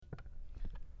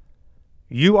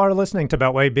You are listening to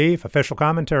Beltway Beef, official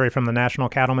commentary from the National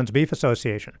Cattlemen's Beef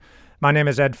Association. My name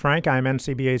is Ed Frank. I am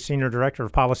NCBA's Senior Director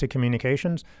of Policy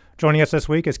Communications. Joining us this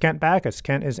week is Kent Backus.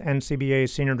 Kent is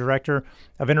NCBA's Senior Director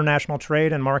of International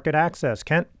Trade and Market Access.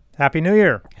 Kent, Happy New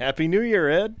Year. Happy New Year,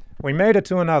 Ed. We made it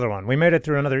to another one. We made it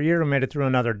through another year. We made it through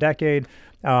another decade.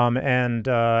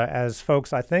 As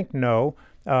folks, I think, know,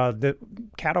 the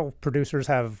cattle producers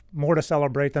have more to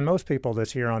celebrate than most people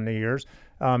this year on New Year's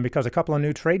because a couple of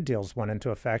new trade deals went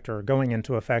into effect or are going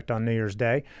into effect on New Year's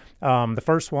Day. The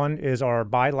first one is our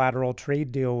bilateral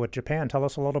trade deal with Japan. Tell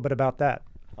us a little bit about that.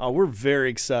 We're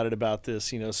very excited about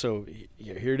this. So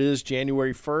here it is,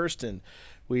 January 1st, and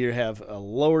we have a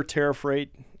lower tariff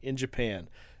rate in Japan.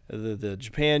 The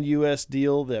Japan-U.S.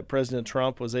 deal that President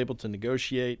Trump was able to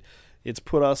negotiate, it's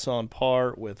put us on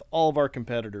par with all of our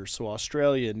competitors. So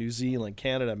Australia, New Zealand,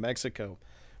 Canada, Mexico,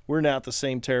 we're now at the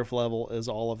same tariff level as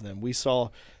all of them. We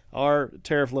saw our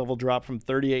tariff level drop from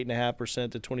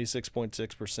 38.5% to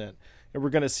 26.6%, and we're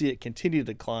going to see it continue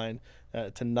to decline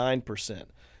to 9%.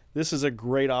 This is a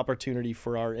great opportunity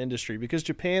for our industry because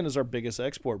Japan is our biggest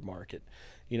export market.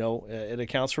 It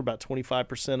accounts for about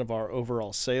 25% of our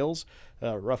overall sales,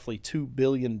 roughly $2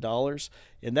 billion.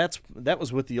 And that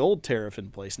was with the old tariff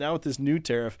in place. Now with this new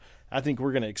tariff, I think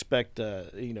we're going to expect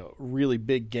really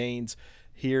big gains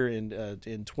here in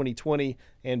 2020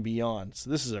 and beyond. So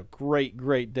this is a great,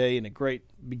 great day and a great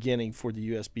beginning for the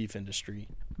U.S. beef industry.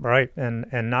 Right, and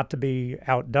not to be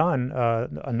outdone,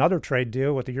 another trade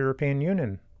deal with the European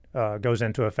Union goes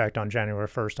into effect on January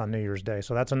 1st on New Year's Day.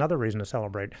 So that's another reason to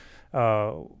celebrate.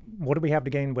 What do we have to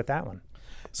gain with that one?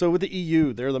 So with the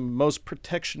EU, they're the most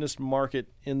protectionist market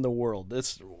in the world.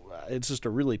 It's just a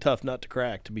really tough nut to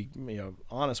crack, to be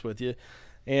honest with you.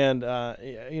 And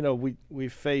we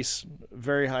face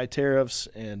very high tariffs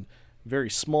and very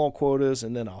small quotas,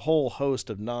 and then a whole host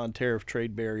of non-tariff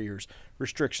trade barriers,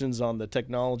 restrictions on the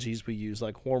technologies we use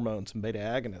like hormones and beta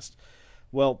agonists.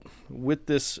 Well, with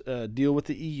this deal with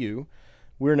the EU,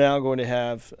 we're now going to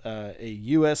have a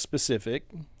U.S.-specific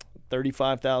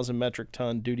 35,000 metric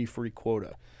ton duty-free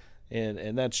quota,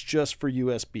 and that's just for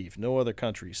U.S. beef, no other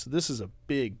countries. So this is a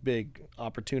big, big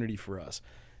opportunity for us.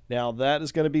 Now, that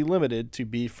is going to be limited to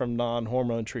beef from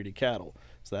non-hormone treated cattle.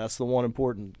 So that's the one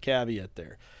important caveat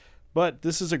there. But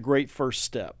this is a great first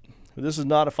step. This is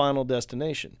not a final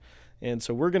destination. And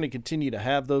so we're going to continue to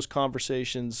have those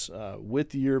conversations with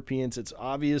the Europeans. It's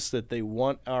obvious that they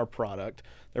want our product.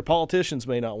 Their politicians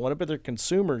may not want it, but their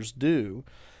consumers do.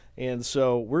 And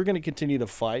so we're going to continue to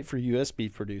fight for U.S.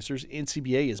 beef producers.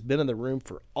 NCBA has been in the room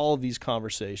for all of these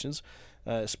conversations,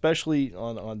 especially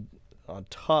on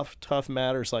tough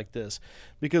matters like this,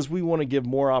 because we want to give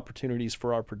more opportunities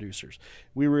for our producers.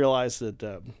 We realize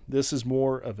that this is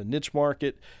more of a niche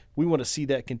market. We want to see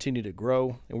that continue to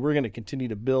grow, and we're going to continue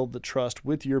to build the trust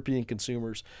with European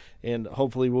consumers, and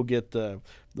hopefully we'll get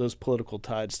those political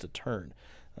tides to turn.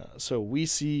 So we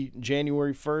see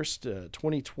January 1st,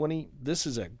 2020. This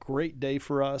is a great day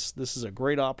for us. This is a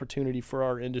great opportunity for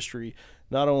our industry,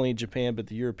 not only in Japan, but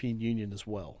the European Union as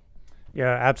well.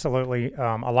 Yeah, absolutely.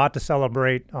 A lot to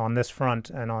celebrate on this front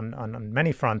and on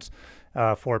many fronts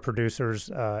for producers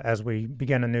as we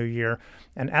begin a new year.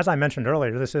 And as I mentioned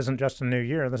earlier, this isn't just a new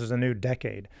year, this is a new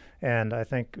decade. And I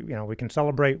think, we can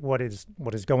celebrate what is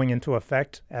going into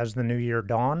effect as the new year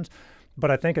dawns. But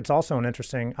I think it's also an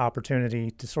interesting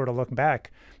opportunity to sort of look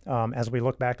back as we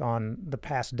look back on the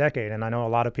past decade. And I know a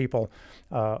lot of people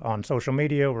on social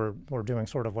media were doing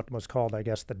sort of what was called, I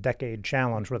guess, the decade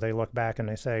challenge, where they look back and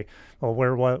they say, well,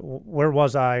 where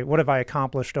was I? What have I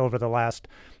accomplished over the last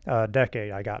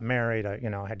decade? I got married, I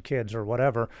had kids or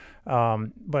whatever.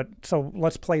 But so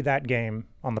let's play that game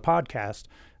on the podcast.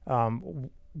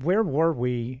 Where were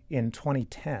we in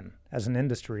 2010 as an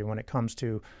industry when it comes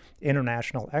to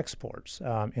international exports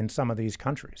in some of these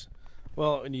countries?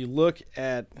 Well, when you look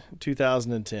at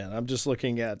 2010, I'm just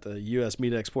looking at the U.S.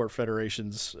 Meat Export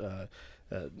Federation's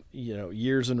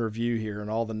years in review here and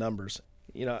all the numbers.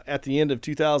 At the end of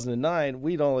 2009,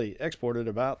 we'd only exported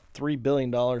about $3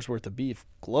 billion worth of beef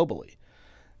globally.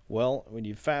 Well, when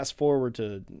you fast forward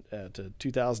to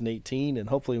 2018, and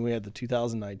hopefully we have the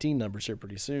 2019 numbers here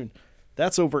pretty soon,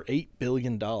 that's over $8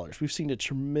 billion. We've seen a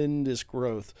tremendous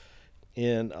growth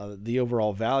in the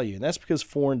overall value, and that's because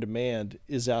foreign demand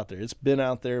is out there. It's been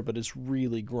out there, but it's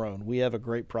really grown. We have a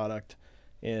great product,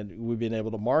 and we've been able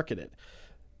to market it.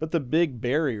 But the big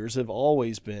barriers have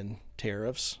always been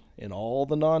tariffs and all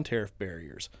the non-tariff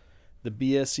barriers, the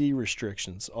BSE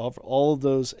restrictions, all of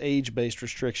those age-based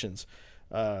restrictions,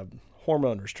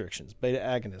 hormone restrictions, beta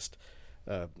agonist,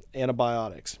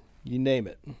 antibiotics, you name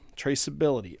it,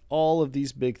 traceability. All of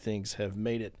these big things have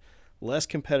made it less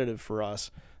competitive for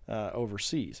us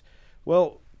overseas.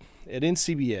 Well, at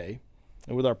NCBA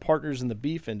and with our partners in the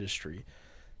beef industry,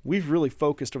 we've really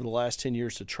focused over the last 10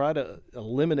 years to try to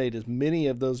eliminate as many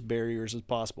of those barriers as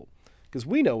possible, because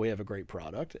we know we have a great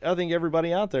product. I think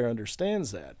everybody out there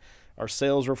understands that. Our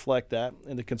sales reflect that,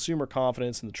 and the consumer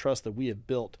confidence and the trust that we have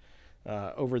built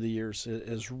over the years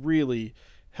has really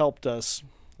helped us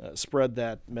spread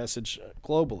that message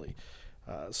globally.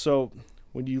 So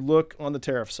when you look on the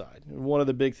tariff side, one of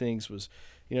the big things was,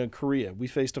 in Korea, we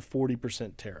faced a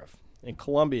 40% tariff. In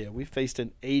Colombia, we faced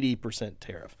an 80%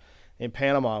 tariff. In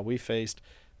Panama, we faced,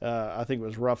 I think it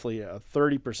was roughly a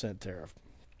 30% tariff.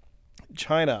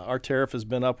 China, our tariff has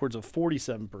been upwards of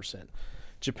 47%.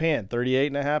 Japan,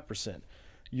 38.5%.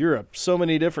 Europe, so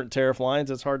many different tariff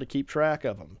lines, it's hard to keep track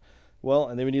of them. Well,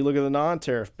 and then when you look at the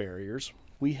non-tariff barriers,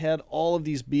 we had all of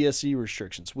these BSE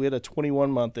restrictions. We had a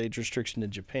 21-month age restriction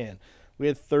in Japan. We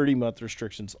had 30-month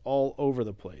restrictions all over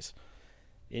the place.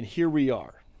 And here we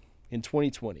are in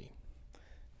 2020.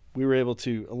 We were able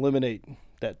to eliminate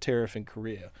that tariff in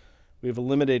Korea. We've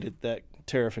eliminated that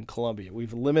tariff in Colombia.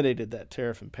 We've eliminated that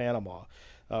tariff in Panama.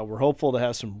 We're hopeful to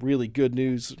have some really good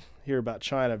news here about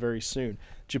China very soon.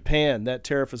 Japan, that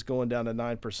tariff is going down to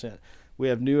 9%. We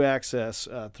have new access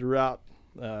throughout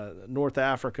North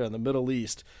Africa and the Middle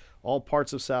East, all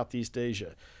parts of Southeast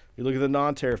Asia. We look at the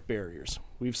non-tariff barriers.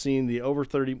 We've seen the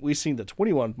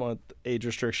 21-month age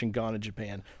restriction gone in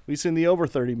Japan. We've seen the over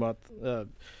 30-month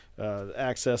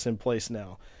access in place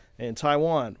now. In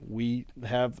Taiwan, we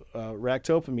have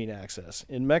ractopamine access.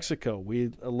 In Mexico,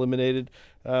 we eliminated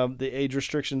the age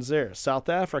restrictions there. South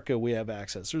Africa, we have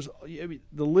access. The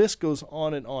list goes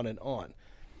on and on and on.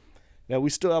 Now, we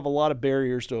still have a lot of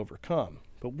barriers to overcome,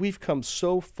 but we've come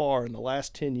so far in the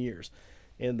last 10 years,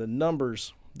 and the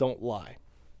numbers don't lie.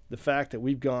 The fact that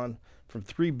we've gone from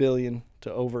 3 billion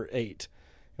to over 8,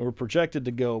 and we're projected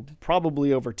to go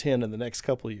probably over 10 in the next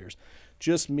couple of years,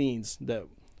 just means that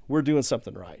we're doing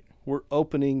something right. We're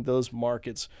opening those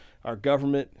markets. Our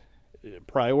government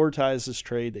prioritizes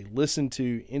trade. They listen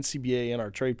to NCBA and our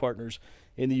trade partners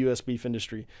in the U.S. beef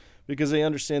industry because they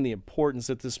understand the importance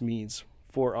that this means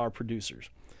for our producers.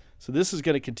 So this is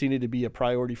going to continue to be a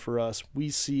priority for us. We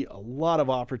see a lot of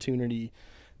opportunity,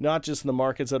 not just in the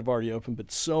markets that have already opened,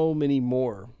 but so many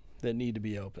more that need to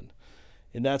be opened.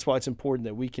 And that's why it's important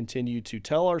that we continue to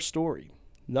tell our story.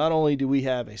 Not only do we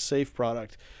have a safe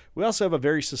product, we also have a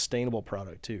very sustainable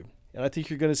product too. And I think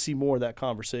you're going to see more of that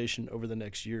conversation over the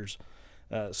next years.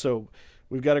 So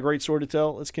we've got a great story to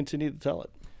tell. Let's continue to tell it.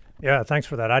 Yeah, thanks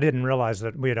for that. I didn't realize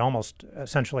that we had almost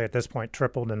essentially at this point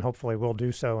tripled, and hopefully will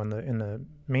do so in the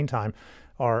meantime,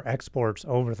 our exports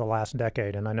over the last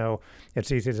decade. And I know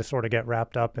it's easy to sort of get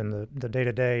wrapped up in the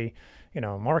day-to-day,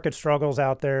 market struggles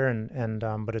out there, and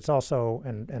but it's also,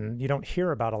 and you don't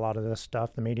hear about a lot of this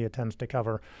stuff. The media tends to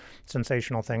cover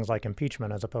sensational things like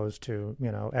impeachment as opposed to,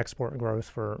 export growth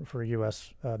for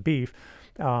U.S. beef.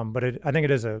 But I think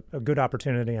it is a good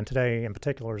opportunity, and today in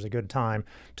particular is a good time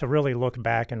to really look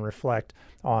back and reflect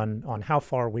on how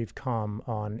far we've come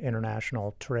on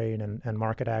international trade and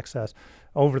market access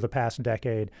over the past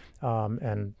decade,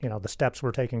 and the steps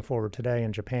we're taking forward today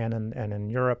in Japan and in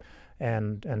Europe,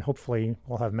 and hopefully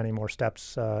we'll have many more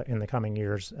steps in the coming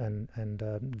years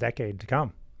and decade to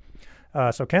come.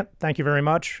 So Kent, thank you very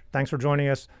much. Thanks for joining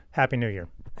us. Happy New Year.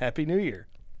 Happy New Year.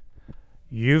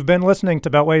 You've been listening to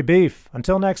Beltway Beef.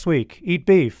 Until next week, eat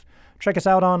beef. Check us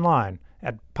out online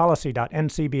at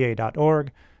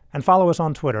policy.ncba.org and follow us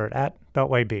on Twitter at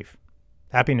Beltway Beef.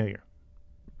 Happy New Year.